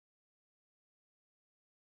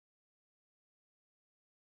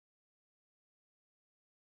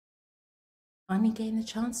finally getting the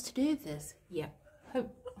chance to do this. Yep.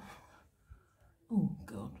 Oh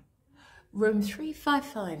God. Room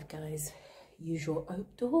 355, guys. Usual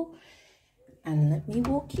oak door. And let me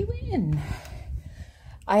walk you in.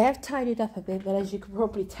 I have tidied up a bit, but as you can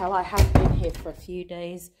probably tell, I have been here for a few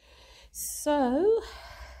days. So,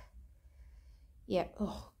 yeah.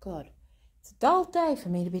 Oh God. It's a dull day for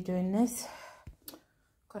me to be doing this.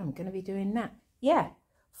 God, I'm going to be doing that. Yeah.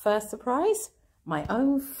 First surprise, my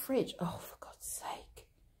own fridge. Oh, for God's sake.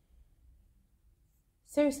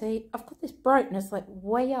 Seriously, I've got this brightness like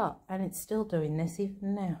way up and it's still doing this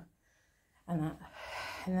even now. And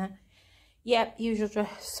that. Yep, usual dress.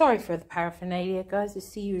 Sorry for the paraphernalia, guys.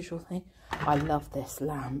 It's the usual thing. I love this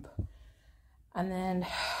lamp. And then,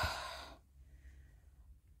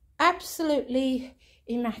 absolutely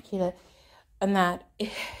immaculate. And that.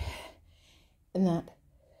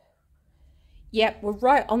 Yep, we're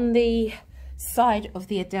right on the side of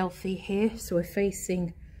the Adelphi here. So we're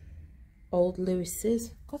facing Old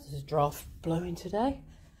Lewis's. God, there's a draft blowing today.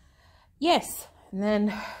 Yes, and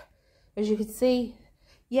then as you can see,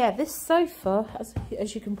 yeah, this sofa,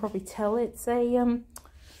 as you can probably tell, it's a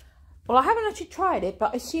well, I haven't actually tried it,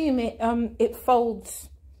 but I assume it folds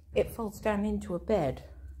down into a bed.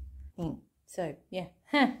 So yeah,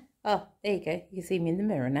 oh, there you go. You can see me in the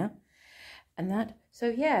mirror now, and that. So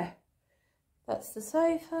yeah, that's the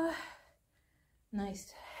sofa.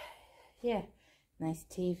 Nice, yeah, nice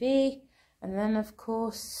TV. And then, of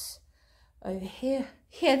course, over here,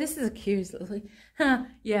 yeah, this is a cute little thing.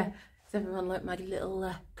 Yeah, does everyone like my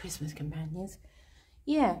little Christmas companions?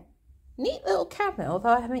 Yeah, neat little cabinet, although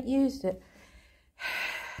I haven't used it.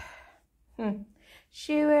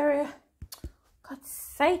 Shoe area. God's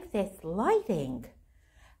sake, this lighting.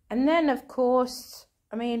 And then, of course,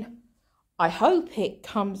 I mean, I hope it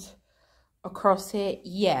comes across here.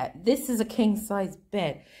 Yeah, this is a king-size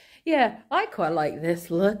bed. Yeah, I quite like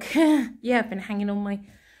this look. Yeah, I've been hanging all my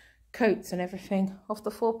coats and everything off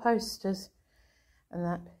the 4 posters. And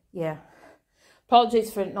that, yeah.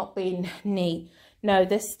 Apologies for it not being neat. No,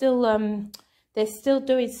 they're still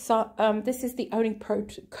doing some, this is the only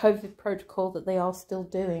COVID protocol that they are still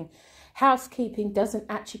doing. Housekeeping doesn't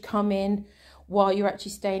actually come in while you're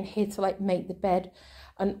actually staying here to like make the bed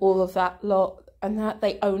and all of that lot. And that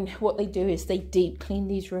they own, what they do is they deep clean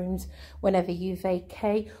these rooms whenever you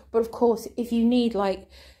vacate. But of course, if you need like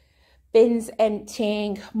bins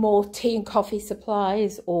emptying, more tea and coffee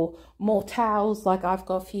supplies or more towels, like I've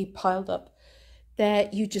got a few piled up there,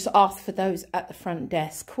 you just ask for those at the front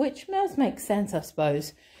desk, which does make sense, I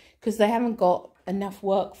suppose, because they haven't got enough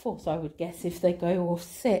workforce, I would guess, if they go off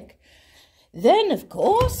sick. Then, of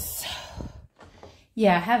course,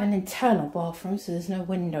 yeah, I have an internal bathroom, so there's no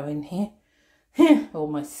window in here. All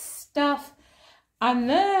my stuff. And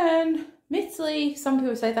then, admittedly, some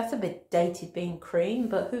people say that's a bit dated being cream,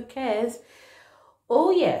 but who cares?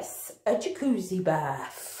 Oh yes, a jacuzzi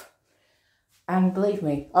bath. And believe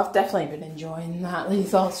me, I've definitely been enjoying that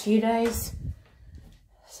these last few days.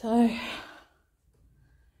 So,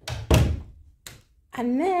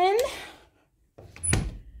 and then,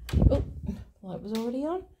 oh, light was already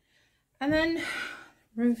on. And then,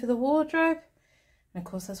 room for the wardrobe. And of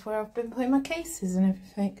course, that's where I've been putting my cases and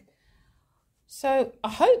everything. So I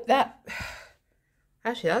hope that,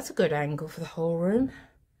 actually that's a good angle for the whole room.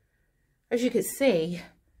 As you can see,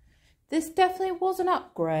 this definitely was an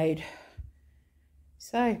upgrade.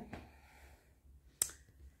 So,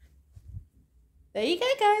 there you go,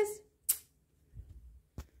 guys.